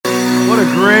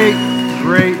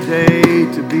Great day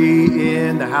to be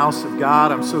in the house of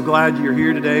God. I'm so glad you're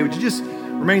here today. Would you just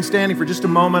remain standing for just a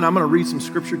moment? I'm going to read some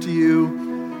scripture to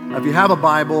you. If you have a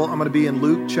Bible, I'm going to be in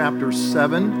Luke chapter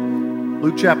 7.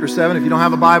 Luke chapter 7. If you don't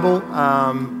have a Bible, you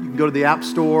can go to the App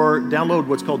Store, download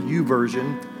what's called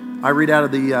YouVersion. I read out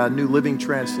of the New Living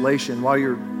Translation. While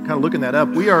you're kind of looking that up,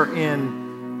 we are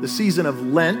in the season of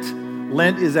Lent.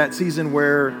 Lent is that season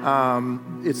where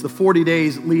it's the 40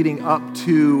 days leading up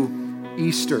to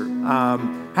Easter.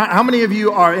 How many of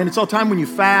you are, and it's all time when you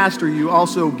fast or you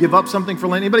also give up something for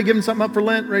Lent? Anybody giving something up for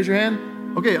Lent? Raise your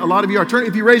hand. Okay, a lot of you are.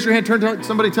 If you raise your hand, turn to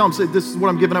somebody, tell them, say, this is what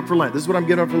I'm giving up for Lent. This is what I'm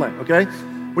giving up for Lent, okay?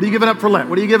 What are you giving up for Lent?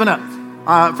 What are you giving up?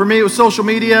 For me, it was social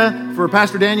media. For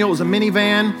Pastor Daniel, it was a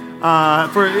minivan.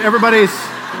 For everybody's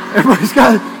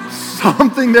got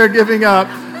something they're giving up.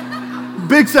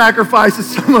 Big sacrifices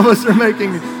some of us are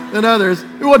making than others.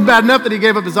 It wasn't bad enough that he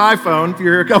gave up his iPhone, if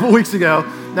you're here a couple weeks ago.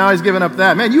 Now he's giving up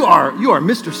that. Man, you are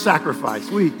Mr. Sacrifice.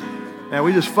 We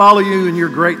just follow you in your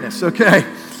greatness, okay?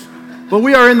 But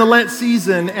we are in the Lent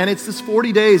season, and it's this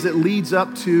 40 days that leads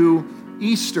up to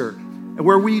Easter,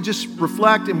 where we just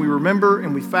reflect and we remember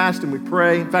and we fast and we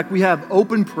pray. In fact, we have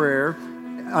open prayer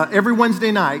every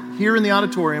Wednesday night here in the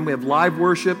auditorium. We have live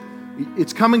worship.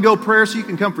 It's come and go prayer, so you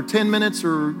can come for 10 minutes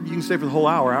or you can stay for the whole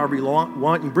hour, however you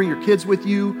want. You bring your kids with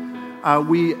you.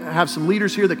 We have some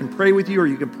leaders here that can pray with you, or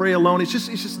you can pray alone. It's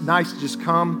just nice to just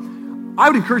come. I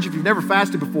would encourage you, if you've never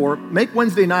fasted before, make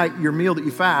Wednesday night your meal that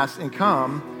you fast and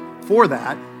come for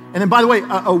that. And then, by the way,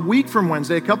 a week from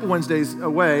Wednesday, a couple Wednesdays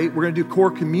away, we're going to do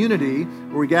Core Community,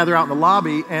 where we gather out in the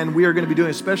lobby, and we are going to be doing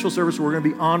a special service where we're going to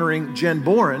be honoring Jen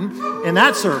Boren in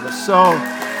that service. So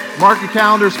mark your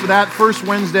calendars for that first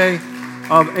Wednesday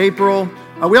of April.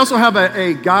 We also have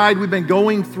a guide. We've been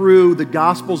going through the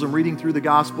Gospels and reading through the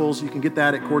Gospels. You can get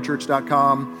that at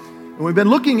corechurch.com. And we've been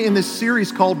looking in this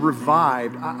series called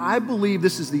Revived. I believe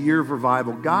this is the year of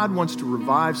revival. God wants to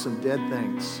revive some dead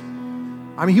things.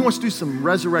 I mean, he wants to do some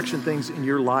resurrection things in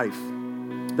your life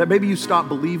that maybe you stopped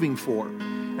believing for.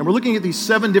 And we're looking at these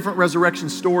 7 different resurrection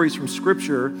stories from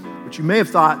Scripture, which you may have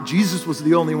thought Jesus was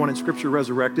the only one in Scripture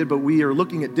resurrected, but we are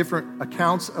looking at different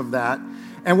accounts of that.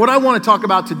 And what I want to talk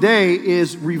about today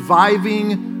is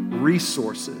reviving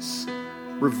resources.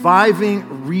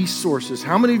 Reviving resources.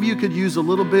 How many of you could use a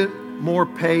little bit more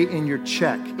pay in your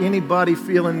check? Anybody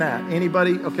feeling that?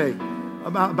 Anybody? Okay,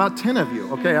 about 10 of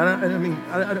you. Okay,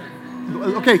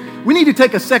 okay, we need to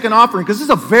take a second offering because this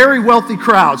is a very wealthy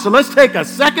crowd. So let's take a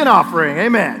second offering.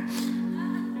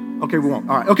 Amen. Okay, we won't.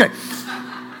 All right, okay.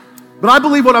 But I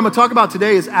believe what I'm going to talk about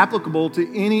today is applicable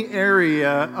to any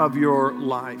area of your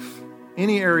life.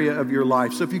 Any area of your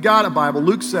life. So if you got a Bible,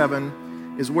 Luke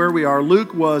 7 is where we are.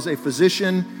 Luke was a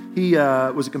physician. He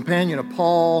was a companion of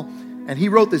Paul, and he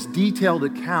wrote this detailed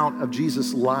account of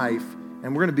Jesus' life.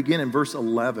 And we're going to begin in verse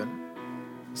 11.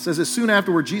 It says, as soon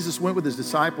afterward, Jesus went with his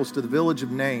disciples to the village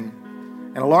of Nain,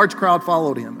 and a large crowd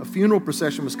followed him. A funeral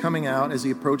procession was coming out as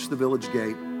he approached the village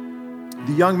gate.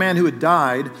 The young man who had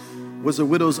died was a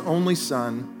widow's only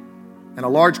son, and a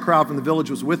large crowd from the village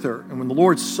was with her. And when the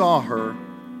Lord saw her,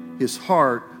 his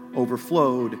heart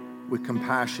overflowed with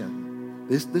compassion.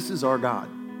 This is our God.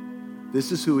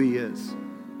 This is who he is.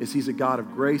 He's a God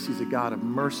of grace. He's a God of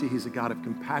mercy. He's a God of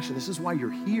compassion. This is why you're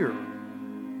here.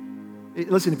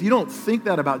 Listen, if you don't think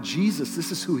that about Jesus,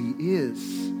 this is who he is.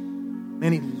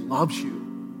 Man, he loves you.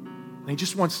 And he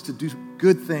just wants to do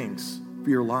good things for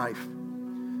your life.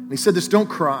 And he said this, don't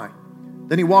cry.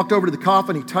 Then he walked over to the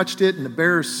coffin, he touched it, and the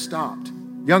bearers stopped.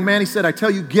 Young man, he said, I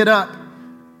tell you, get up.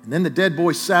 And then the dead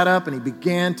boy sat up and he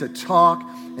began to talk,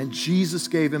 and Jesus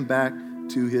gave him back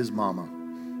to his mama.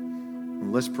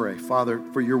 And let's pray. Father,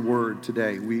 for your word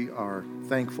today, we are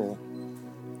thankful.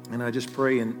 And I just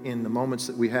pray in the moments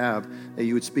that we have that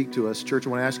you would speak to us. Church,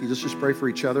 I want to ask you, let's just pray for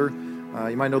each other.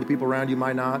 You might know the people around you,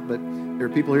 might not, but there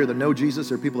are people here that know Jesus.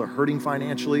 There are people that are hurting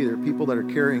financially. There are people that are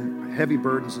carrying heavy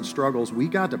burdens and struggles. We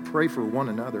got to pray for one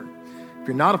another. If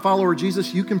you're not a follower of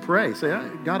Jesus, you can pray. Say,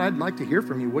 God, I'd like to hear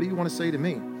from you. What do you want to say to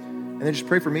me? And then just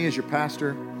pray for me as your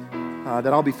pastor, that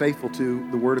I'll be faithful to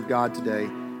the word of God today.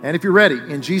 And if you're ready,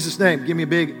 in Jesus' name, give me a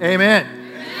big amen.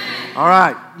 Amen. All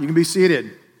right, you can be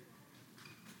seated.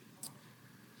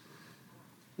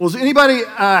 Well, does anybody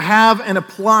have an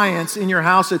appliance in your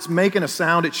house that's making a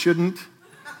sound it shouldn't?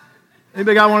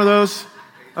 Anybody got one of those?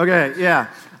 Okay, yeah.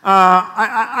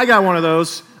 I got one of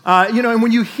those. And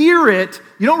when you hear it,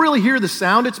 you don't really hear the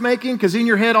sound it's making because in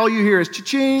your head, all you hear is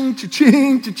cha-ching,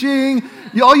 cha-ching, cha-ching.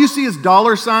 All you see is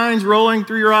dollar signs rolling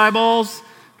through your eyeballs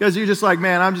because you're just like,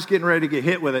 man, I'm just getting ready to get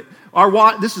hit with it.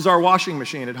 This is our washing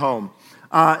machine at home.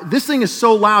 This thing is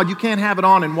so loud, you can't have it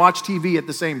on and watch TV at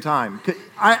the same time.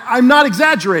 I'm not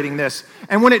exaggerating this.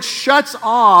 And when it shuts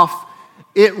off,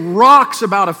 it rocks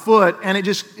about a foot, and it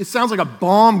sounds like a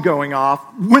bomb going off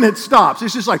when it stops.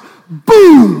 It's just like,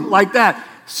 boom, like that.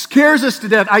 Scares us to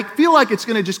death. I feel like it's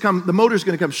going to the motor's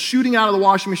going to come shooting out of the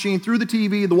washing machine, through the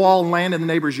TV, the wall, and land in the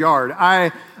neighbor's yard.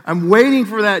 I'm waiting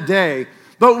for that day.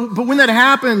 But when that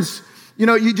happens,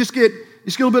 you just get a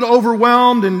little bit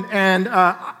overwhelmed, and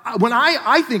when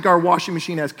I think our washing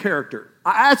machine has character.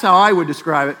 That's how I would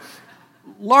describe it.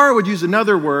 Laura would use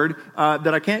another word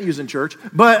that I can't use in church,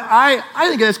 but I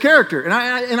think it has character, and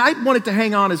I want it to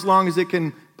hang on as long as it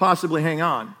can possibly hang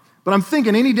on. But I'm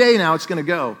thinking any day now it's going to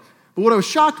go. But what I was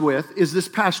shocked with is this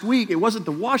past week, it wasn't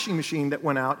the washing machine that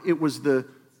went out, it was the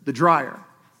dryer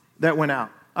that went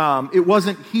out. It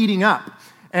wasn't heating up.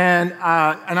 And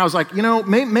I was like,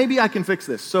 maybe I can fix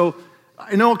this. So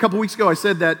I know a couple weeks ago I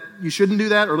said that you shouldn't do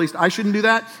that, or at least I shouldn't do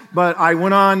that, but I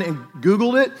went on and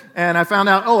Googled it, and I found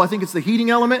out, I think it's the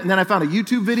heating element, and then I found a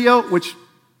YouTube video, which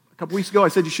a couple weeks ago I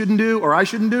said you shouldn't do, or I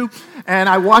shouldn't do, and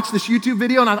I watched this YouTube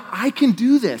video, and I can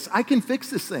do this. I can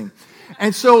fix this thing.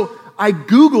 And so I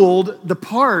Googled the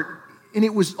part, and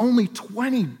it was only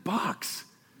 $20.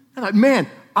 I'm like, man,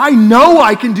 I know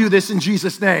I can do this in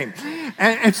Jesus' name.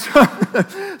 And so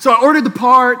I ordered the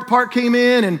part came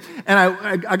in, and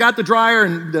I got the dryer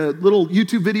and the little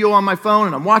YouTube video on my phone,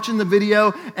 and I'm watching the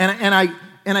video, and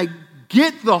I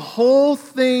get the whole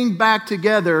thing back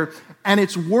together, and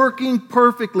it's working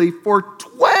perfectly for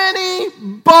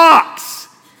 $20.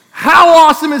 How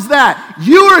awesome is that?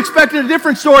 You were expecting a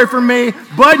different story from me,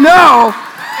 but no,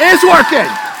 it's working.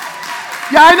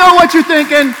 Yeah, I know what you're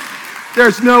thinking.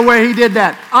 There's no way he did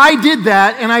that. I did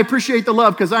that, and I appreciate the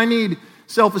love because I need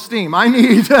self-esteem. I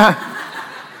need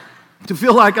to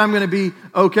feel like I'm going to be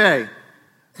okay.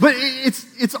 But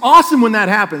it's awesome when that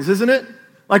happens, isn't it?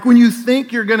 Like when you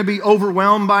think you're going to be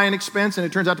overwhelmed by an expense and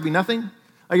it turns out to be nothing.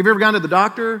 Like, have you ever gone to the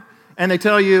doctor and they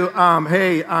tell you,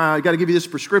 hey, I got to give you this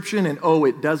prescription, and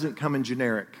it doesn't come in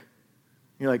generic.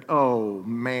 You're like, oh,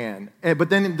 man. But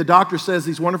then the doctor says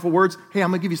these wonderful words, hey,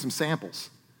 I'm going to give you some samples.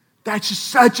 That's just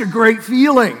such a great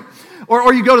feeling.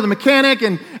 Or you go to the mechanic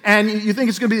and you think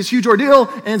it's going to be this huge ordeal,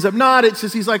 and ends up not. It's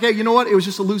just, he's like, hey, you know what? It was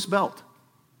just a loose belt.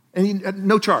 And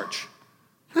no charge.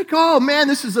 You're like, oh man,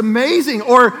 this is amazing.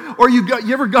 Or you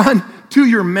ever gone to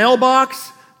your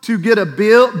mailbox to get a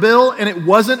bill and it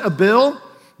wasn't a bill,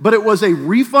 but it was a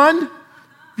refund?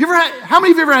 How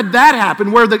many of you ever had that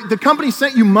happen where the company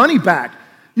sent you money back?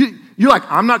 You're like,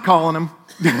 I'm not calling them.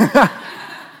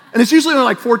 And it's usually only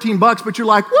like $14, but you're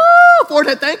like,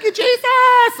 woo, thank you,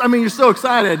 Jesus. I mean, you're so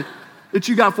excited that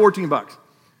you got $14.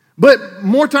 But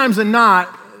more times than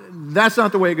not, that's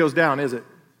not the way it goes down, is it?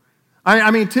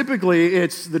 I mean, typically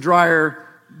it's the dryer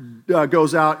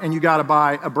goes out and you got to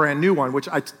buy a brand new one, which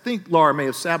I think Laura may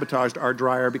have sabotaged our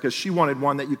dryer because she wanted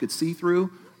one that you could see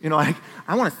through. Like,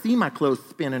 I want to see my clothes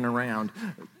spinning around.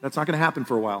 That's not going to happen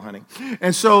for a while, honey.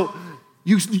 And so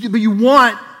you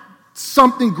want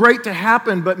something great to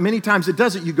happen, but many times it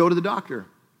doesn't. You go to the doctor.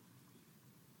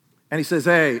 And he says,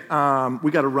 hey,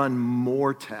 we got to run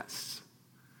more tests.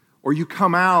 Or you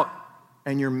come out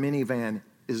and your minivan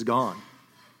is gone.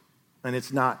 And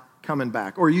it's not coming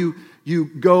back. Or you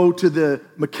go to the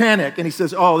mechanic and he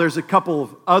says, there's a couple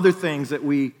of other things that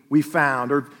we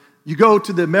found. Or you go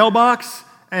to the mailbox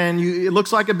and it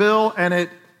looks like a bill and it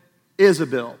is a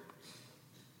bill.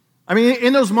 I mean,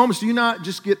 in those moments, do you not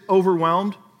just get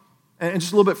overwhelmed and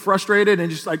just a little bit frustrated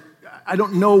and just like, I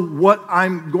don't know what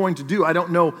I'm going to do. I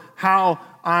don't know how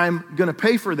I'm going to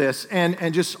pay for this.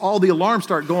 And just all the alarms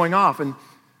start going off. And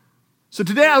so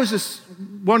today I was just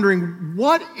wondering,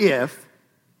 what if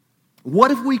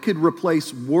we could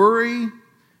replace worry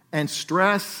and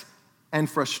stress and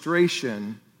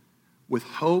frustration with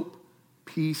hope,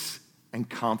 peace, and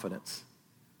confidence?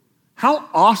 How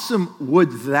awesome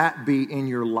would that be in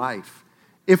your life?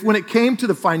 If when it came to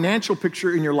the financial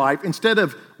picture in your life, instead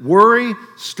of worry,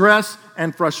 stress,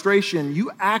 and frustration,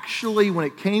 you actually, when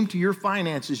it came to your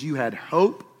finances, you had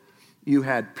hope, you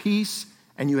had peace,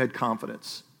 and you had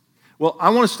confidence. Well, I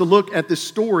want us to look at this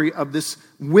story of this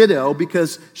widow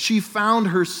because she found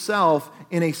herself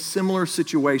in a similar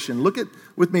situation. Look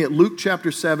with me at Luke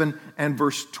chapter 7 and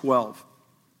verse 12.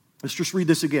 Let's just read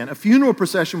this again. A funeral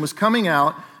procession was coming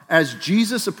out as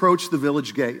Jesus approached the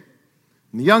village gate.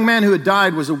 And the young man who had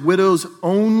died was a widow's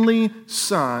only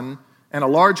son, and a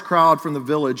large crowd from the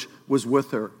village was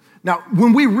with her. Now,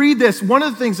 when we read this, one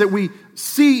of the things that we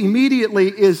see immediately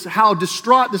is how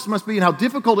distraught this must be and how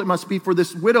difficult it must be for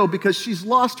this widow because she's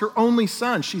lost her only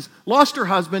son. She's lost her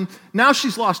husband. Now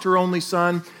she's lost her only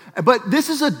son. But this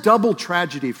is a double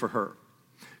tragedy for her.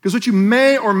 Because what you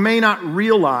may or may not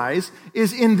realize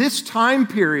is in this time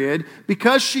period,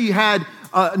 because she had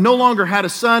no longer had a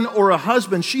son or a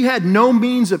husband, she had no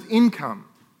means of income.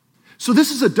 So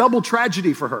this is a double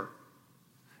tragedy for her.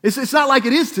 It's not like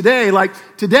it is today. Like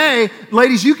today,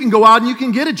 ladies, you can go out and you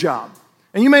can get a job.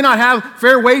 And you may not have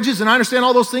fair wages, and I understand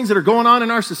all those things that are going on in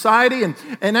our society,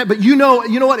 but you know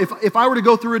what? If I were to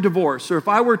go through a divorce, or if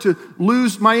I were to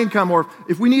lose my income, or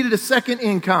if we needed a second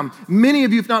income, many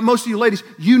of you, if not most of you ladies,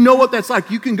 you know what that's like.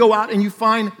 You can go out and you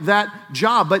find that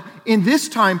job. But in this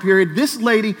time period, this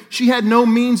lady, she had no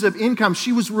means of income.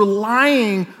 She was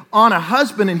relying on a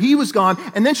husband, and he was gone,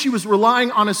 and then she was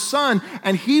relying on a son,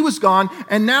 and he was gone,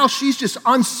 and now she's just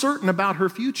uncertain about her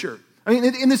future. I mean,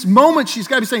 in this moment, she's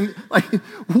got to be saying, like,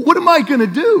 what am I going to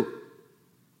do?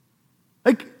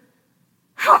 Like,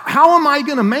 how am I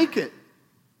going to make it?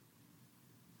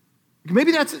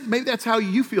 Maybe that's how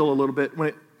you feel a little bit when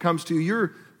it comes to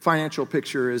your financial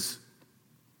picture is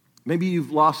maybe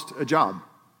you've lost a job,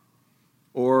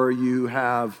 or you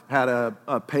have had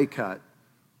a pay cut,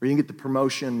 or you didn't get the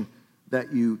promotion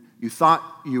that you thought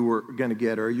you were going to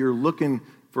get, or you're looking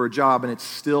for a job and it's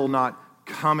still not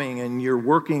coming, and you're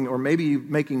working, or maybe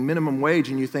making minimum wage,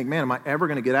 and you think, man, am I ever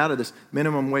going to get out of this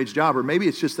minimum wage job? Or maybe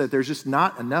it's just that there's just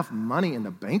not enough money in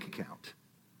the bank account.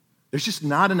 There's just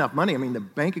not enough money. I mean, the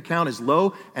bank account is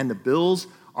low and the bills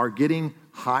are getting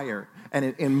higher. And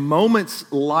in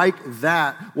moments like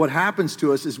that, what happens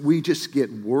to us is we just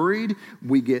get worried,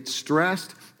 we get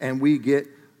stressed, and we get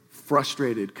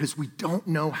frustrated because we don't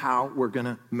know how we're going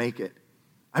to make it.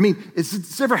 I mean, has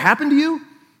this ever happened to you?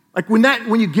 Like when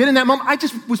you get in that moment, I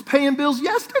just was paying bills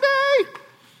yesterday.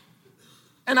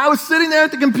 And I was sitting there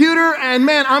at the computer, and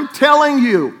man, I'm telling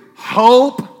you,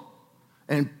 hope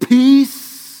and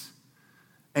peace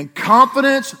and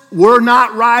confidence were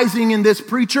not rising in this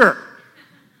preacher.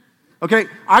 Okay,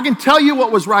 I can tell you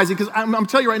what was rising, because I'm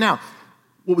telling you right now,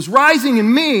 what was rising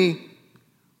in me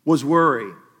was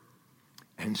worry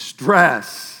and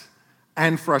stress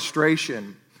and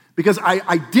frustration. Because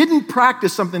I didn't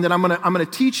practice something that I'm gonna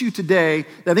teach you today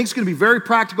that I think is going to be very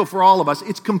practical for all of us.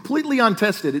 It's completely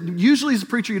untested. Usually as a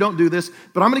preacher you don't do this,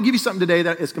 but I'm going to give you something today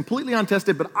that is completely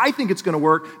untested, but I think it's going to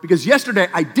work because yesterday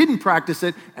I didn't practice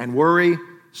it, and worry,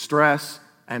 stress,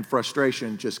 and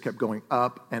frustration just kept going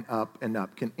up and up and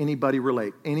up. Can anybody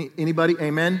relate? Anybody?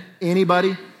 Amen?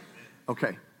 Anybody?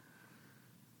 Okay.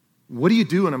 What do you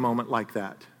do in a moment like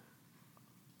that?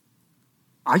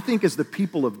 I think as the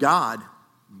people of God,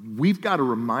 we've got to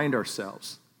remind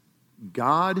ourselves,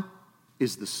 God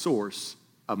is the source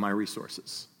of my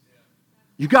resources.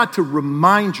 You got to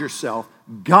remind yourself,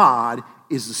 God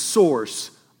is the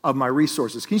source of my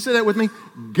resources. Can you say that with me?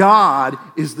 God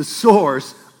is the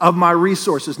source of my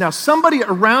resources. Now, somebody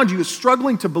around you is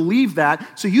struggling to believe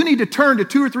that, so you need to turn to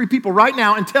 2 or 3 people right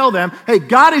now and tell them, hey,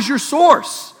 God is your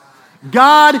source.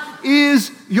 God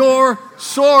is your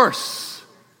source.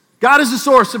 God is the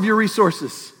source of your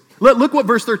resources. Look what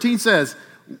verse 13 says.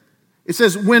 It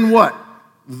says, when what?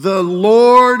 The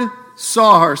Lord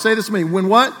saw her. Say this to me. When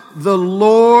what? The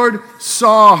Lord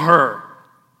saw her.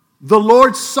 The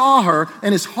Lord saw her,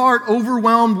 and his heart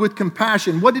overwhelmed with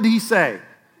compassion. What did he say?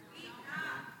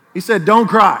 He said, don't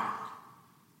cry.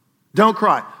 Don't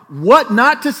cry. What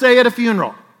not to say at a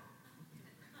funeral?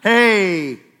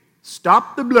 Hey,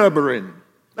 stop the blubbering.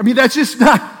 I mean, that's just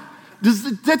not,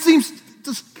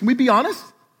 can we be honest?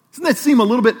 Doesn't that seem a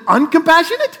little bit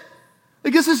uncompassionate? I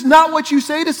guess it's not what you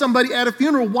say to somebody at a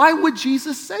funeral. Why would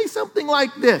Jesus say something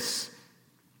like this?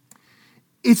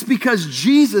 It's because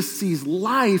Jesus sees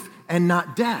life and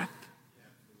not death.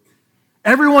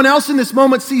 Everyone else in this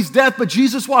moment sees death, but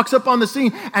Jesus walks up on the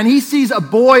scene and he sees a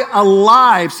boy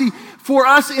alive. See, for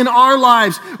us in our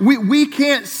lives, we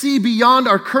can't see beyond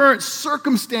our current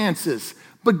circumstances,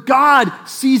 but God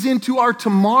sees into our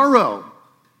tomorrow.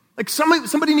 Like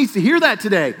somebody needs to hear that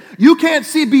today. You can't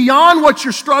see beyond what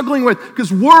you're struggling with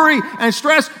because worry and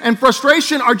stress and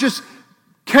frustration are just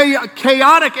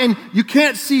chaotic, and you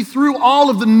can't see through all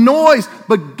of the noise,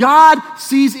 but God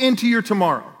sees into your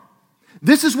tomorrow.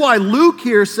 This is why Luke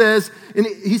here says, and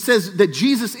he says that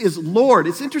Jesus is Lord.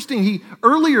 It's interesting,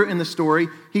 earlier in the story,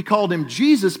 he called him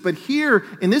Jesus, but here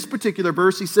in this particular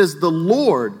verse, he says the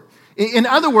Lord. In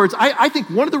other words, I think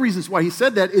one of the reasons why he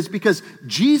said that is because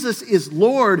Jesus is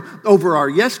Lord over our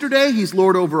yesterday, he's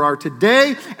Lord over our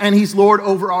today, and he's Lord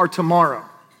over our tomorrow.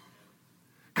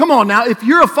 Come on now, if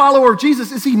you're a follower of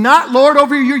Jesus, is he not Lord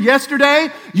over your yesterday?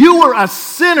 You were a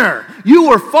sinner. You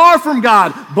were far from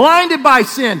God, blinded by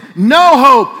sin, no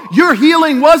hope. Your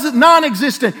healing wasn't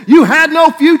non-existent. You had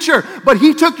no future, but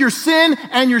he took your sin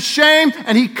and your shame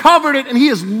and he covered it, and he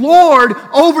is Lord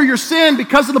over your sin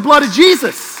because of the blood of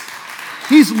Jesus.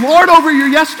 He's Lord over your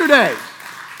yesterday.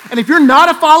 And if you're not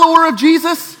a follower of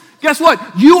Jesus, guess what?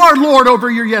 You are Lord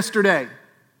over your yesterday.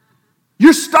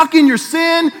 You're stuck in your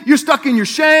sin. You're stuck in your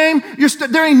shame.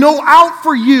 There ain't no out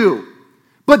for you.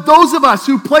 But those of us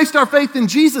who placed our faith in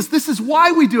Jesus, this is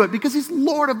why we do it, because he's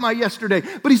Lord of my yesterday,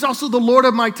 but he's also the Lord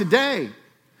of my today.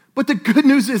 But the good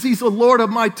news is he's the Lord of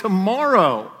my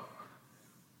tomorrow.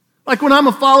 Like when I'm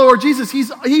a follower of Jesus, he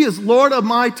is Lord of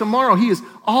my tomorrow. He is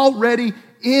already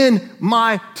in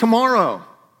my tomorrow.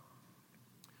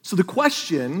 So the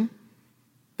question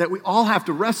that we all have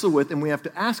to wrestle with and we have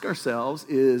to ask ourselves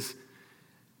is,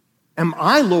 am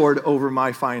I Lord over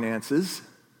my finances,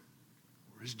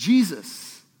 or is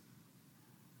Jesus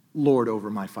Lord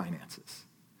over my finances?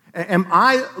 Am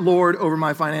I Lord over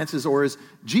my finances, or is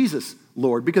Jesus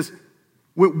Lord? Because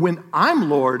when I'm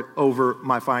Lord over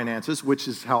my finances, which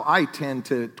is how I tend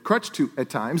to crutch to at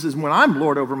times, is when I'm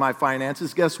Lord over my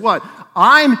finances, guess what?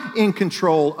 I'm in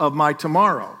control of my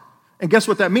tomorrow. And guess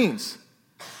what that means?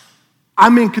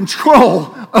 I'm in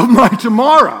control of my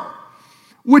tomorrow,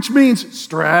 which means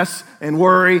stress and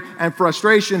worry and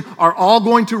frustration are all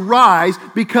going to rise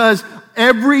because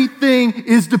everything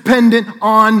is dependent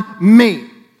on me.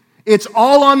 It's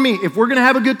all on me. If we're going to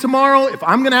have a good tomorrow, if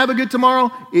I'm going to have a good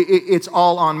tomorrow, it's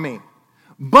all on me.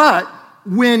 But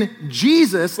when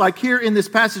Jesus, like here in this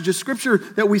passage of Scripture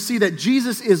that we see that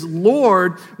Jesus is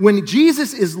Lord, when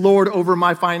Jesus is Lord over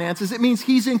my finances, it means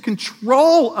he's in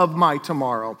control of my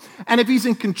tomorrow. And if he's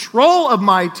in control of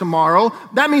my tomorrow,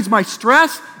 that means my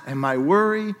stress and my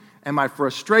worry and my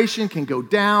frustration can go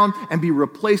down and be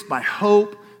replaced by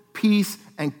hope, peace,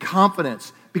 and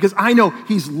confidence. Because I know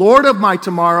he's Lord of my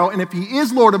tomorrow, and if he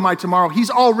is Lord of my tomorrow, he's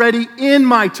already in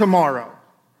my tomorrow.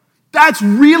 That's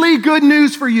really good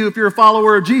news for you if you're a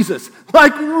follower of Jesus.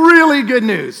 Like really good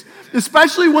news.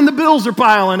 Especially when the bills are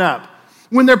piling up.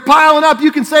 When they're piling up,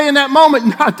 you can say in that moment,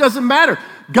 no, it doesn't matter.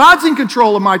 God's in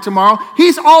control of my tomorrow.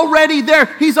 He's already there.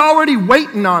 He's already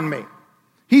waiting on me.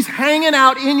 He's hanging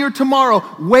out in your tomorrow,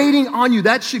 waiting on you.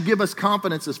 That should give us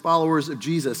confidence as followers of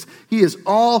Jesus. He is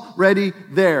already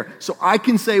there. So I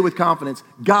can say with confidence,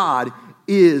 God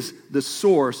is the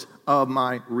source of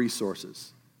my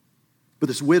resources. But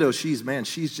this widow, she's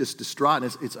just distraught,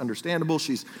 and it's understandable.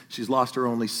 She's lost her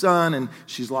only son, and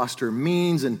she's lost her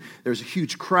means, and there's a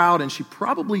huge crowd, and she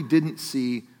probably didn't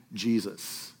see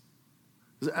Jesus.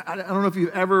 I don't know if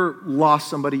you've ever lost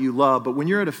somebody you love, but when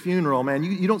you're at a funeral, man,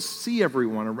 you don't see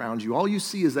everyone around you. All you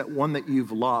see is that one that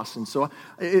you've lost. And so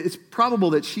it's probable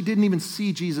that she didn't even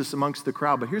see Jesus amongst the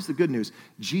crowd. But here's the good news.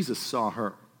 Jesus saw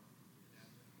her.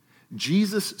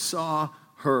 Jesus saw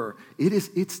her.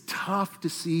 It's tough to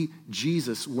see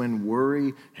Jesus when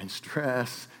worry and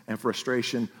stress and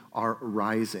frustration are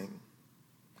rising.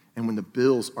 And when the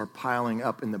bills are piling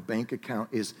up and the bank account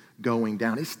is going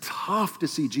down, it's tough to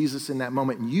see Jesus in that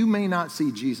moment. And you may not see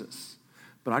Jesus,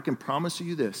 but I can promise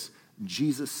you this,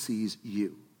 Jesus sees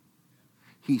you.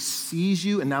 He sees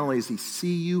you, and not only does he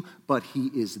see you, but he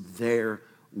is there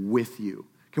with you.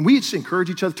 Can we just encourage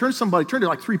each other? Turn to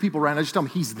like 3 people around and just tell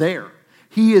them he's there.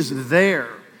 He is there.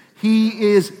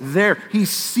 He is there. He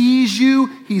sees you.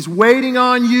 He's waiting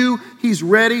on you. He's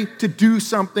ready to do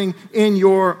something in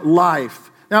your life.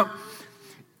 Now,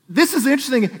 this is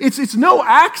interesting. It's no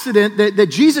accident that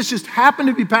Jesus just happened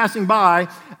to be passing by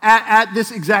at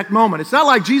this exact moment. It's not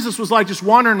like Jesus was like just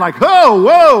wandering like,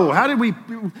 whoa,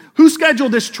 who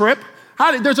scheduled this trip?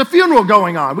 There's a funeral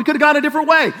going on. We could have gone a different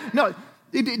way. No,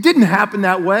 it didn't happen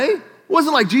that way. It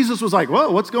wasn't like Jesus was like,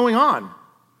 whoa, what's going on?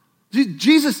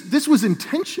 This was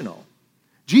intentional.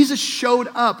 Jesus showed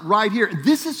up right here.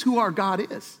 This is who our God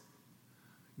is.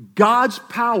 God's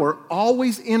power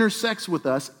always intersects with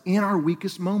us in our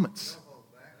weakest moments.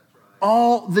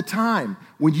 All the time.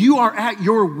 When you are at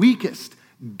your weakest,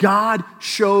 God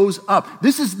shows up.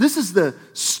 This is the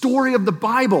story of the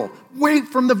Bible, right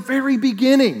from the very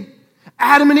beginning.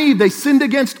 Adam and Eve, they sinned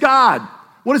against God.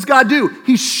 What does God do?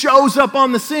 He shows up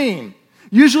on the scene.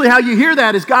 Usually how you hear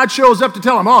that is God shows up to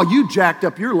tell them, oh, you jacked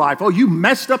up your life. Oh, you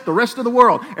messed up the rest of the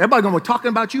world. Everybody's going to be talking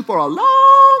about you for a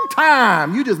long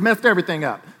time. You just messed everything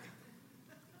up.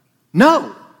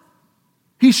 No.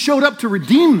 He showed up to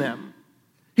redeem them.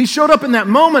 He showed up in that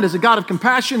moment as a God of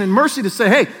compassion and mercy to say,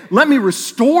 hey, let me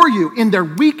restore you in their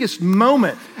weakest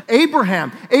moment.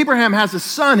 Abraham has a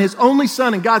son, his only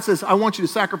son, and God says, I want you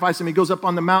to sacrifice him. He goes up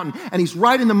on the mountain, and he's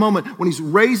right in the moment when he's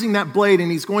raising that blade and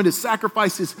he's going to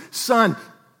sacrifice his son.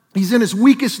 He's in his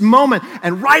weakest moment,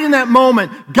 and right in that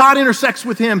moment, God intersects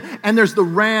with him, and there's the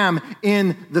ram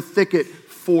in the thicket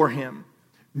for him.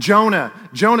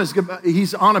 Jonah's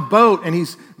he's on a boat and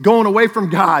he's going away from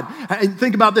God. And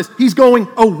think about this. He's going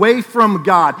away from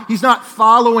God. He's not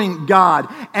following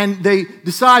God. And they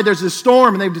decide there's a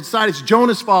storm and they decide it's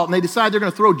Jonah's fault. And they decide they're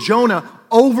going to throw Jonah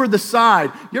over the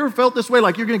side. You ever felt this way?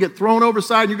 Like you're going to get thrown over the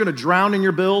side and you're going to drown in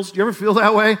your bills? Do you ever feel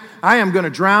that way? I am going to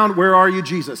drown. Where are you,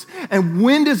 Jesus? And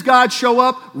when does God show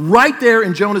up? Right there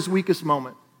in Jonah's weakest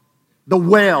moment. The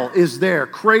whale is there.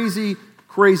 Crazy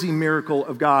miracle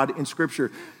of God in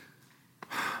Scripture.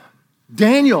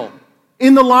 Daniel,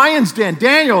 in the lion's den.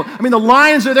 Daniel, the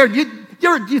lions are there.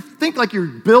 You think like your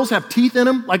bills have teeth in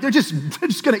them? Like they're just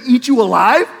going to eat you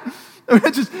alive? They're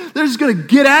just going to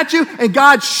get at you, and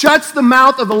God shuts the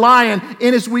mouth of the lion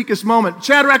in his weakest moment.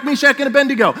 Shadrach, Meshach, and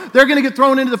Abednego, they're going to get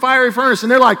thrown into the fiery furnace,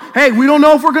 and they're like, hey, we don't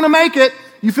know if we're going to make it.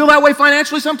 You feel that way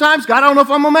financially sometimes? God, I don't know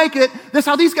if I'm going to make it. That's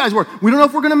how these guys work. We don't know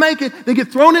if we're going to make it. They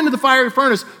get thrown into the fiery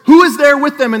furnace. Who is there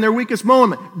with them in their weakest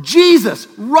moment? Jesus,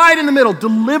 right in the middle,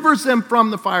 delivers them from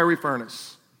the fiery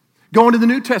furnace. Going to the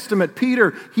New Testament,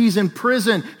 Peter, he's in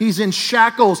prison. He's in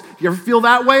shackles. You ever feel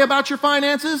that way about your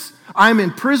finances? I'm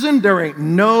in prison. There ain't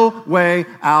no way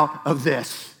out of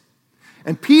this.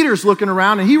 And Peter's looking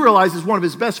around, and he realizes one of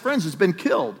his best friends has been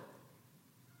killed.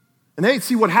 And they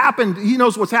see what happened. He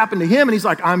knows what's happened to him, and he's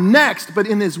like, I'm next. But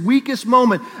in his weakest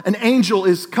moment, an angel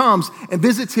comes and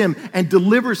visits him and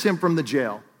delivers him from the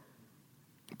jail.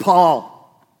 Paul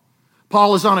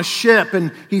is on a ship,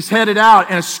 and he's headed out,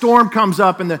 and a storm comes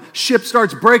up, and the ship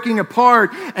starts breaking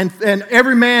apart, and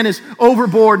every man is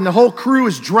overboard, and the whole crew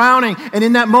is drowning. And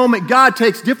in that moment, God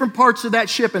takes different parts of that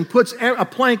ship and puts a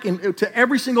plank to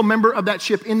every single member of that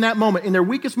ship in that moment, in their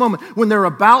weakest moment, when they're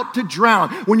about to drown.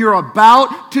 When you're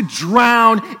about to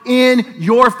drown in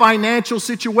your financial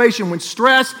situation, when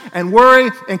stress and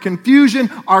worry and confusion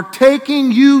are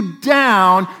taking you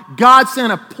down, God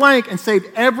sent a plank and saved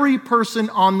every person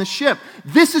on the ship.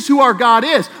 This is who our God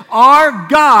is. Our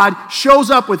God shows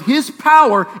up with his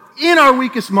power in our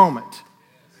weakest moment.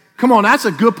 Come on, that's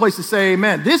a good place to say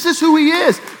amen. This is who he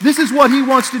is. This is what he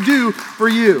wants to do for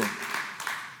you.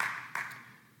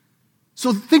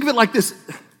 So think of it like this.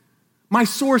 My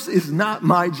source is not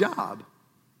my job.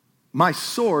 My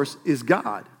source is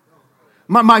God.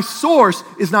 My source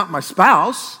is not my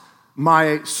spouse.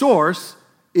 My source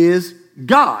is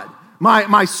God.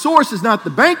 My source is not the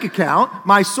bank account.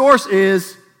 My source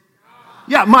is,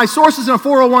 my source isn't a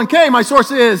 401k. My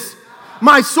source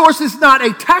is not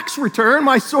a tax return.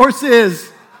 My source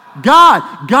is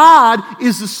God. God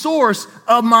is the source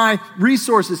of my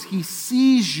resources. He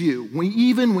sees you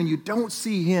even when you don't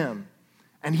see him.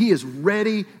 And he is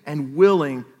ready and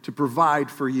willing to provide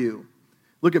for you.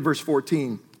 Look at verse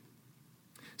 14. It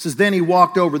says, then he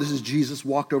walked over. This is Jesus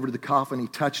walked over to the coffin. He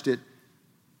touched it.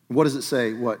 What does it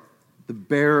say? What? The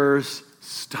bearers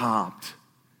stopped.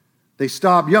 They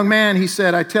stopped. Young man, he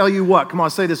said, I tell you what. Come on,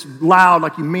 say this loud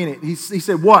like you mean it. He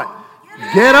said what?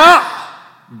 Get up.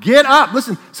 Get up.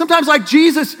 Listen, sometimes like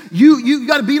Jesus, you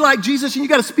got to be like Jesus, and you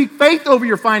got to speak faith over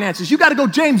your finances. You got to go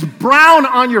James Brown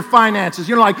on your finances.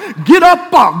 You're like, get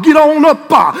up, get on up,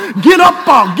 get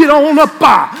up, get on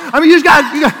up. You just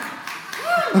got.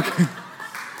 Okay,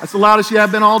 that's the loudest you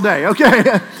have been all day.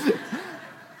 Okay,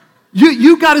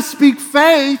 you got to speak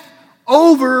faith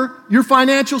over your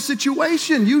financial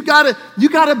situation. You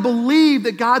gotta believe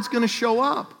that God's going to show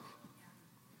up.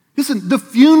 Listen, the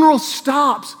funeral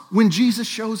stops when Jesus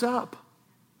shows up.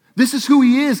 This is who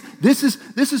he is. This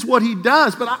is what he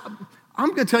does. But I'm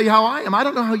going to tell you how I am. I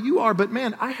don't know how you are, but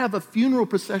man, I have a funeral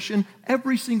procession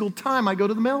every single time I go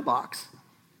to the mailbox.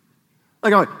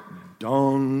 Like I'm like,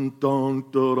 dun dun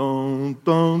dun dun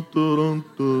dun dun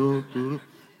dun dun.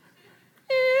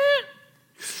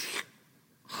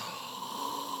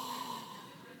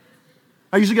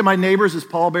 I usually get my neighbors as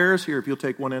pallbearers. Here, if you'll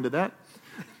take one end of that.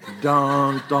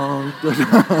 Dun, dun, dun,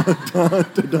 dun, dun,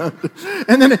 dun, dun.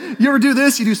 And then you ever do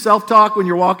this? You do self-talk when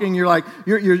you're walking. You're like,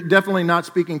 you're definitely not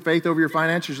speaking faith over your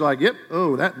finances. You're like, yep,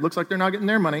 oh, that looks like they're not getting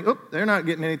their money. Oh, they're not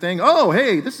getting anything. Oh,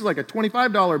 hey, this is like a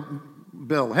 $25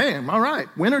 bill. Hey, I'm all right.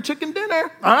 Winner chicken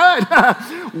dinner. All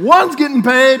right. One's getting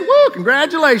paid. Woo,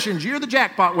 congratulations. You're the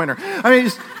jackpot winner.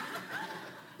 You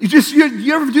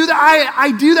ever do that?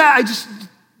 I do that. I just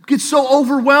get so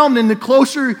overwhelmed, and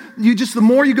the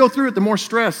more you go through it, the more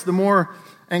stress, the more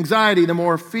anxiety, the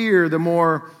more fear, the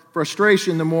more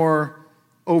frustration, the more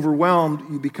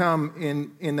overwhelmed you become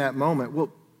in that moment.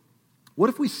 Well, what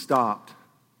if we stopped?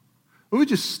 What if we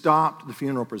just stopped the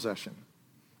funeral procession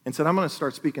and said, I'm going to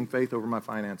start speaking faith over my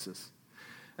finances?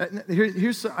 I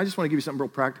just want to give you something real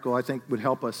practical I think would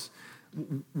help us.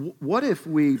 What if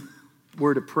we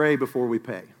were to pray before we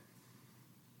pay?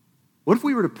 What if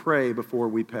we were to pray before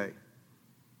we pay?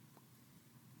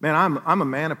 Man, I'm a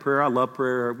man of prayer. I love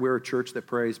prayer. We're a church that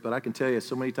prays, but I can tell you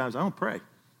so many times I don't pray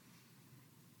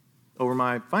over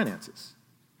my finances.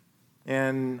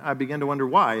 And I began to wonder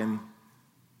why. And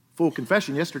full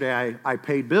confession, yesterday I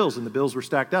paid bills, and the bills were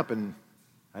stacked up, and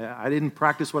I didn't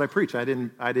practice what I preach. I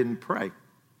didn't pray.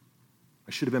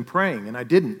 I should have been praying, and I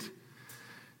didn't.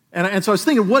 And so I was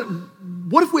thinking,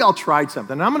 what if we all tried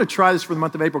something? And I'm going to try this for the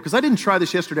month of April, because I didn't try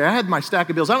this yesterday. I had my stack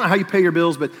of bills. I don't know how you pay your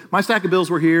bills, but my stack of bills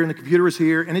were here, and the computer was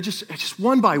here, and it just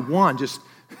one by one,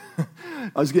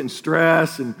 I was getting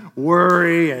stress and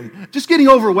worry and just getting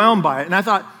overwhelmed by it. And I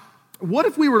thought, what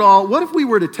if we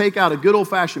were to take out a good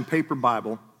old-fashioned paper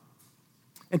Bible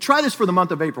and try this for the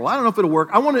month of April? I don't know if it'll work.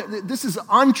 This is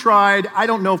untried. I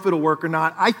don't know if it'll work or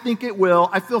not. I think it will.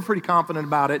 I feel pretty confident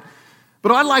about it.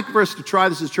 But I'd like for us to try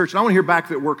this as a church, and I want to hear back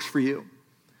if it works for you.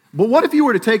 But what if you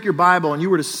were to take your Bible and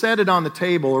you were to set it on the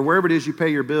table or wherever it is you pay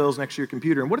your bills next to your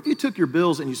computer, and what if you took your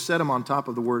bills and you set them on top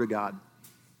of the Word of God?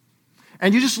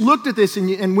 And you just looked at this,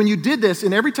 and when you did this,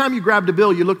 and every time you grabbed a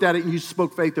bill, you looked at it and you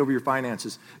spoke faith over your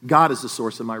finances. God is the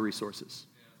source of my resources.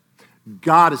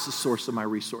 God is the source of my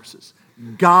resources.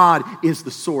 God is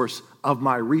the source of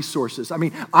my resources. I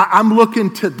mean, I'm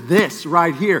looking to this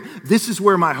right here. This is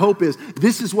where my hope is.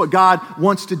 This is what God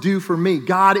wants to do for me.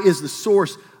 God is the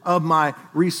source of my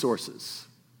resources.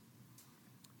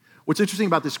 What's interesting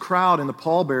about this crowd and the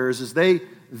pallbearers is they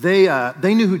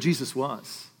knew who Jesus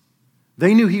was.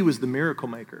 They knew he was the miracle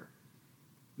maker.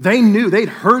 They'd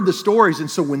heard the stories, and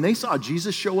so when they saw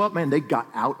Jesus show up, man, they got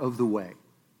out of the way.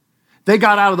 They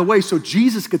got out of the way so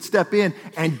Jesus could step in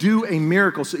and do a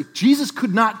miracle. So Jesus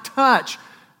could not touch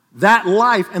that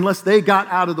life unless they got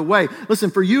out of the way.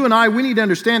 Listen, for you and I, we need to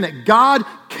understand that God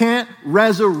can't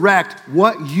resurrect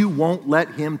what you won't let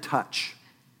him touch.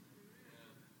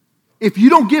 If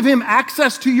you don't give him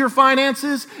access to your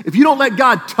finances, if you don't let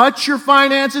God touch your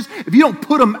finances, if you don't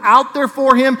put them out there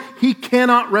for him, he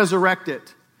cannot resurrect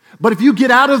it. But if you get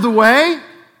out of the way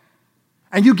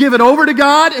and you give it over to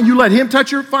God and you let him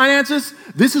touch your finances,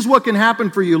 this is what can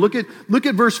happen for you. Look at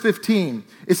verse 15.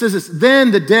 It says this,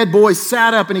 then the dead boy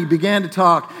sat up and he began to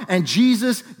talk, and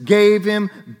Jesus gave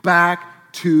him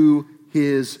back to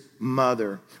his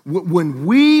mother. When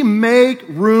we make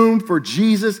room for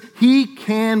Jesus, he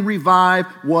can revive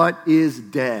what is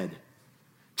dead.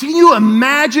 Can you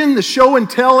imagine the show and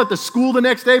tell at the school the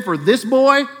next day for this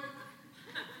boy?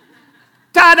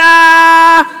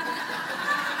 Ta-da!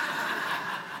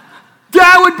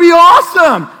 That would be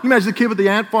awesome. You imagine the kid with the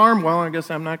ant farm? Well, I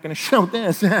guess I'm not going to show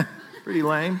this. Pretty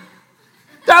lame.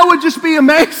 That would just be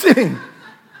amazing.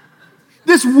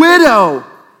 This widow,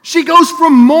 she goes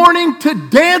from mourning to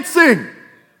dancing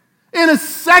in a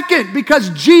second because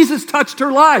Jesus touched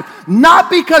her life. Not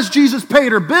because Jesus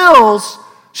paid her bills.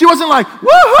 She wasn't like,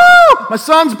 woohoo, my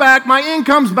son's back, my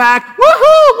income's back,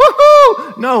 woohoo,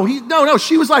 woohoo. No,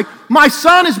 she was like, my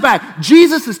son is back.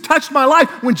 Jesus has touched my life.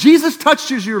 When Jesus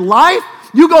touches your life,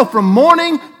 you go from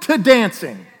mourning to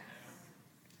dancing.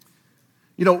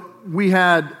 You know, we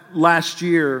had last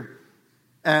year,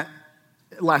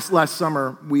 last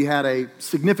summer, we had a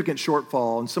significant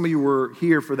shortfall, and some of you were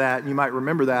here for that, and you might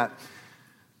remember that.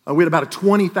 We had about a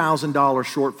 $20,000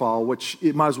 shortfall, which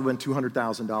it might as well have been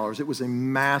 $200,000. It was a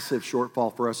massive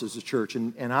shortfall for us as a church.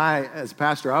 And I, as a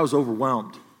pastor, I was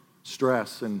overwhelmed.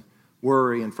 Stress and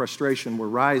worry and frustration were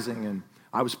rising. And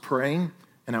I was praying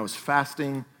and I was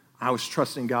fasting. I was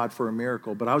trusting God for a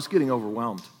miracle, but I was getting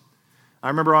overwhelmed. I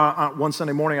remember one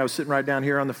Sunday morning, I was sitting right down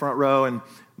here on the front row, and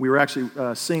we were actually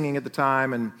singing at the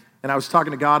time, and I was talking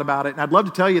to God about it. And I'd love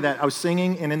to tell you that I was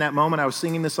singing, and in that moment I was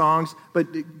singing the songs. But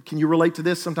can you relate to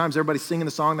this? Sometimes everybody's singing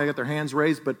the song, they got their hands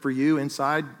raised, but for you,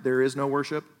 inside, there is no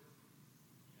worship.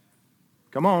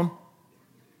 Come on.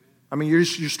 I mean, you're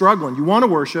struggling. You want to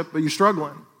worship, but you're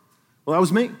struggling. Well, that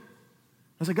was me. I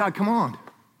was like, God, come on.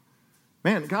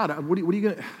 Man, God, what are you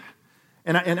going to...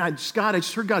 And I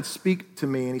just heard God speak to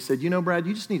me, and he said, you know, Brad,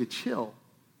 you just need to chill.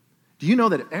 Do you know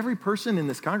that if every person in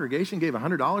this congregation gave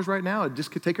 $100 right now, it just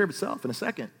could take care of itself in a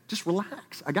second? Just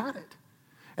relax. I got it.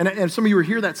 And some of you were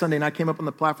here that Sunday, and I came up on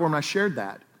the platform, and I shared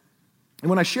that. And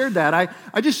when I shared that,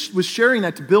 I just was sharing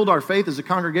that to build our faith as a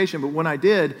congregation. But when I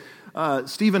did,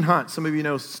 Stephen Hunt, some of you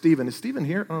know Stephen. Is Stephen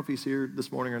here? I don't know if he's here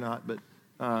this morning or not, but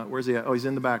where's he at? Oh, he's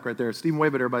in the back right there. Stephen,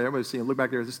 wave at everybody. Everybody's seeing him. Look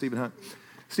back there. This is Stephen Hunt.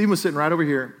 Stephen was sitting right over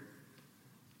here,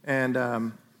 and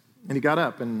he got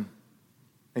up, and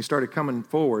he started coming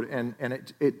forward, and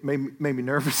it made me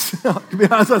nervous. To be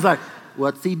honest, I was like,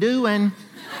 what's he doing?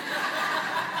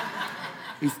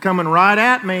 He's coming right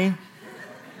at me.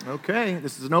 Okay,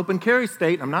 this is an open carry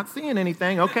state. I'm not seeing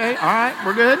anything. Okay, all right,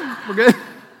 we're good.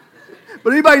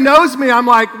 But anybody knows me, I'm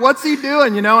like, what's he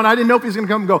doing, And I didn't know if he's going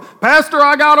to come and go, Pastor,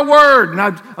 I got a word. And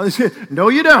I said, no,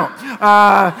 you don't.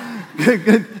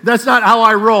 That's not how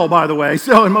I roll, by the way.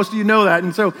 So, and most of you know that.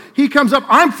 And so he comes up.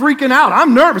 I'm freaking out.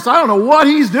 I'm nervous. I don't know what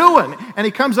he's doing. And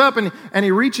he comes up and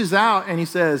he reaches out and he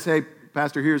says, hey,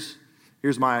 Pastor, here's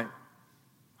my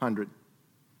 100. And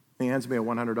he hands me a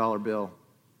 $100 bill.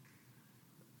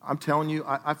 I'm telling you,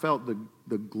 I felt the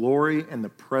glory and the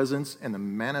presence and the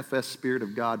manifest Spirit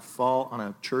of God fall on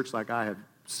a church like I have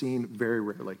seen very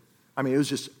rarely. I mean, it was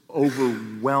just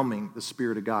overwhelming, the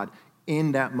Spirit of God.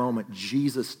 In that moment,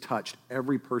 Jesus touched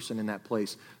every person in that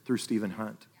place through Stephen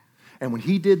Hunt. And when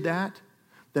he did that,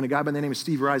 then a guy by the name of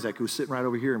Steve Rizak, who was sitting right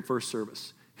over here in first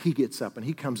service, he gets up and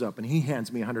he comes up and he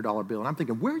hands me a $100 bill. And I'm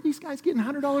thinking, where are these guys getting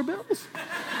 $100 bills?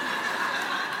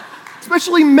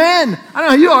 Especially men. I don't know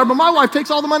how you are, but my wife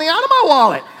takes all the money out of my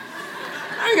wallet.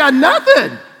 I ain't got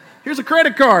nothing. Here's a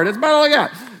credit card. That's about all I got.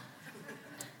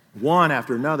 One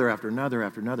after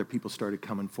another, people started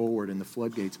coming forward and the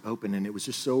floodgates opened and it was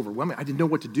just so overwhelming. I didn't know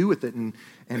what to do with it. And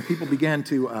people began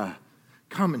to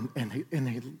come and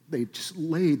they just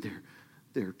laid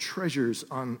their treasures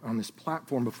on this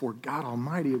platform before God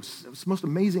Almighty. It was the most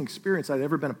amazing experience I'd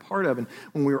ever been a part of. And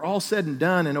when we were all said and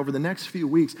done, and over the next few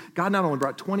weeks, God not only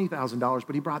brought $20,000,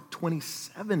 but he brought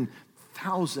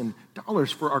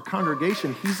 $27,000 for our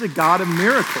congregation. He's a God of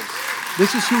miracles.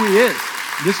 This is who he is.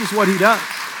 This is what he does.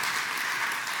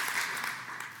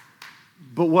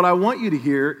 But what I want you to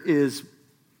hear is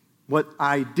what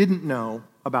I didn't know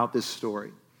about this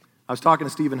story. I was talking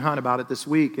to Stephen Hunt about it this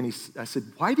week, and I said,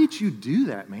 why did you do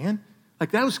that, man?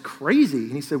 Like, that was crazy.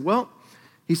 And he said,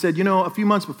 a few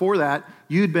months before that,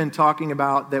 you'd been talking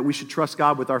about that we should trust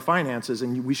God with our finances,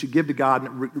 and we should give to God.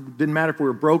 And it didn't matter if we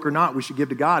were broke or not, we should give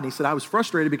to God. And he said, I was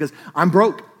frustrated because I'm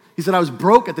broke. He said, I was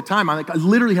broke at the time. I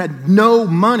literally had no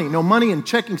money in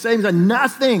checking savings, I had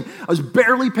nothing. I was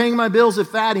barely paying my bills,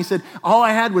 if that. And he said, all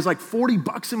I had was like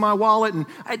 $40 in my wallet, and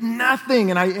I had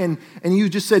nothing. And you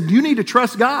just said, you need to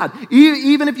trust God.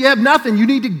 Even if you have nothing, you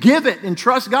need to give it and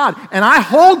trust God. And I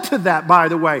hold to that, by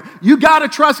the way. You got to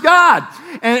trust God.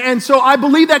 And so I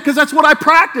believe that because that's what I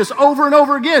practice over and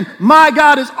over again. My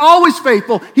God is always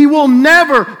faithful. He will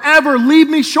never, ever leave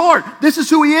me short. This is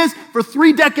who he is for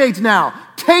 3 decades now.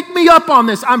 Take me up on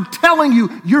this. I'm telling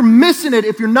you, you're missing it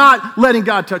if you're not letting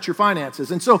God touch your finances.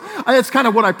 And so that's kind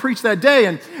of what I preached that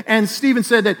day. And Stephen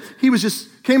said that he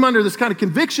came under this kind of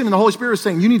conviction, and the Holy Spirit was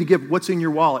saying, you need to give what's in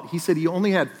your wallet. He said he only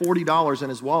had $40 in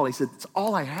his wallet. He said, it's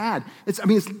all I had. It's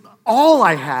all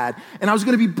I had. And I was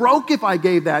going to be broke if I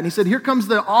gave that. And he said, here comes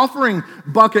the offering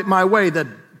bucket my way, the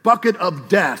bucket of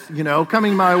death,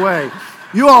 coming my way.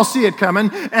 You all see it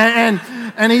coming.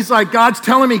 And he's like, God's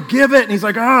telling me, give it. And he's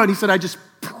like, oh. And he said, I just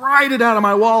pried it out of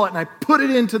my wallet and I put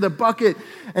it into the bucket.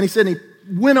 And he said, and he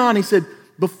went on, he said,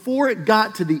 before it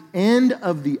got to the end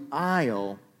of the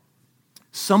aisle,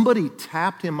 somebody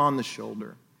tapped him on the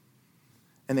shoulder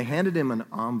and they handed him an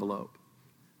envelope.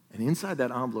 And inside that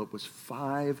envelope was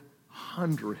 $500.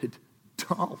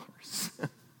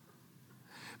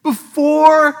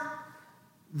 Before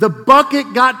the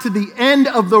bucket got to the end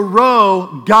of the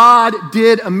row, God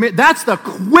did that's the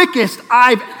quickest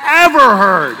I've ever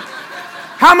heard.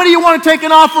 How many of you want to take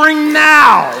an offering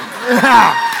now?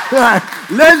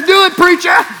 Let's do it,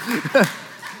 preacher.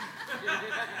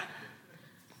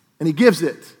 And he gives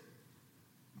it.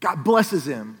 God blesses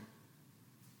him.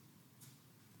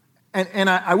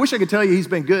 And I wish I could tell you he's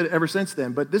been good ever since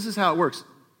then, but this is how it works.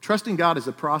 Trusting God is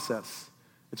a process.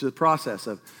 It's a process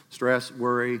of stress,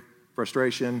 worry,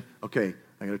 frustration. Okay,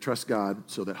 I got to trust God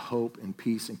so that hope and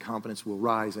peace and confidence will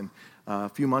rise. And a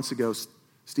few months ago,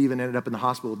 Stephen ended up in the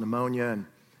hospital with pneumonia, and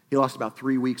he lost about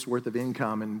 3 weeks' worth of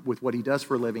income. And with what he does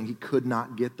for a living, he could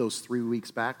not get those 3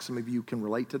 weeks back. Some of you can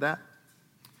relate to that.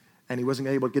 And he wasn't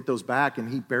able to get those back,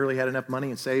 and he barely had enough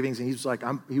money in savings. And he was like,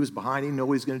 he was behind. He didn't know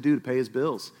what he was going to do to pay his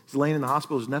bills. He's laying in the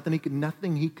hospital. There's nothing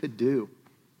he could do.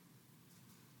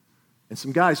 And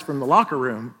some guys from the locker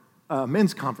room,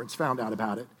 men's conference, found out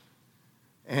about it.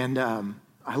 And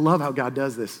I love how God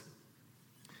does this.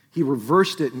 He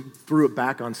reversed it and threw it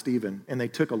back on Stephen, and they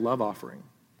took a love offering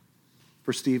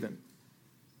for Stephen.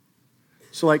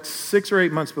 So like 6 or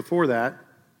 8 months before that,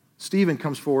 Stephen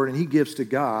comes forward and he gives to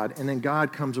God, and then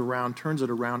God comes around, turns it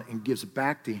around, and gives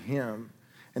back to him.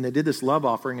 And they did this love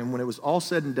offering, and when it was all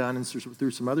said and done, and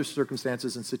through some other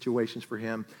circumstances and situations for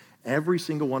him, every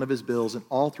single one of his bills and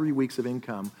all 3 weeks of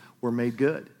income were made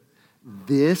good.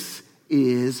 This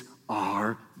is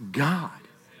our God.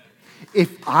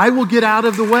 If I will get out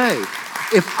of the way,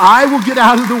 if I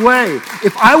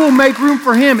will make room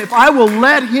for him, if I will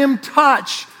let him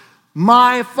touch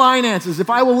my finances. If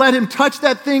I will let him touch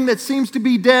that thing that seems to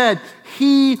be dead,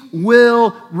 he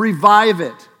will revive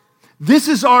it. This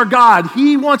is our God.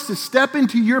 He wants to step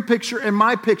into your picture and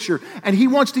my picture, and he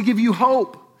wants to give you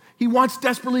hope. He wants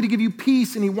desperately to give you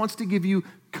peace, and he wants to give you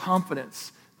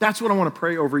confidence. That's what I want to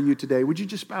pray over you today. Would you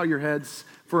just bow your heads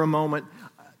for a moment?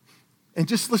 And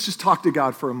let's just talk to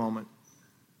God for a moment.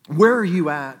 Where are you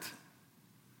at?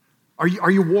 Are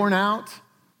you worn out?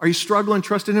 Are you struggling,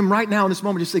 trusting him right now in this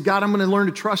moment? Just say, God, I'm going to learn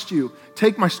to trust you.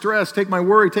 Take my stress, take my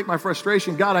worry, take my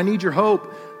frustration. God, I need your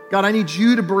hope. God, I need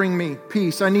you to bring me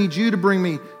peace. I need you to bring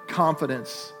me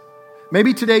confidence.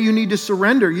 Maybe today you need to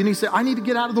surrender. You need to say, I need to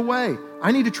get out of the way.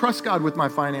 I need to trust God with my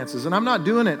finances, and I'm not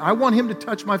doing it. I want him to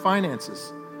touch my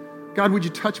finances. God, would you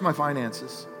touch my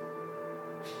finances?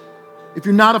 If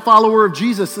you're not a follower of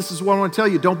Jesus, this is what I want to tell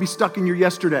you. Don't be stuck in your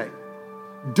yesterday.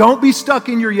 Don't be stuck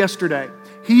in your yesterday.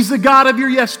 He's the God of your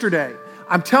yesterday.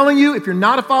 I'm telling you, if you're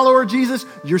not a follower of Jesus,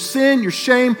 your sin, your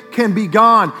shame can be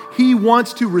gone. He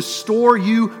wants to restore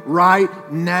you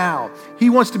right now. He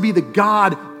wants to be the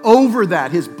God over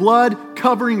that. His blood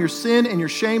covering your sin and your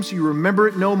shame so you remember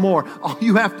it no more. All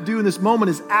you have to do in this moment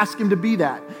is ask him to be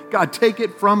that. God, take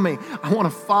it from me. I want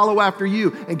to follow after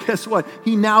you. And guess what?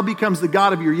 He now becomes the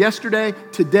God of your yesterday,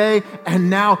 today, and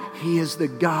now he is the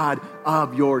God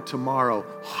of your tomorrow.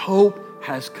 Hope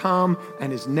has come,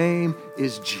 and his name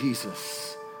is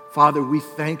Jesus. Father, we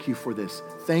thank you for this.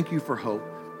 Thank you for hope.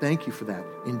 Thank you for that.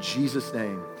 In Jesus'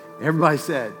 name. Everybody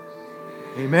said,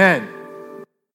 amen.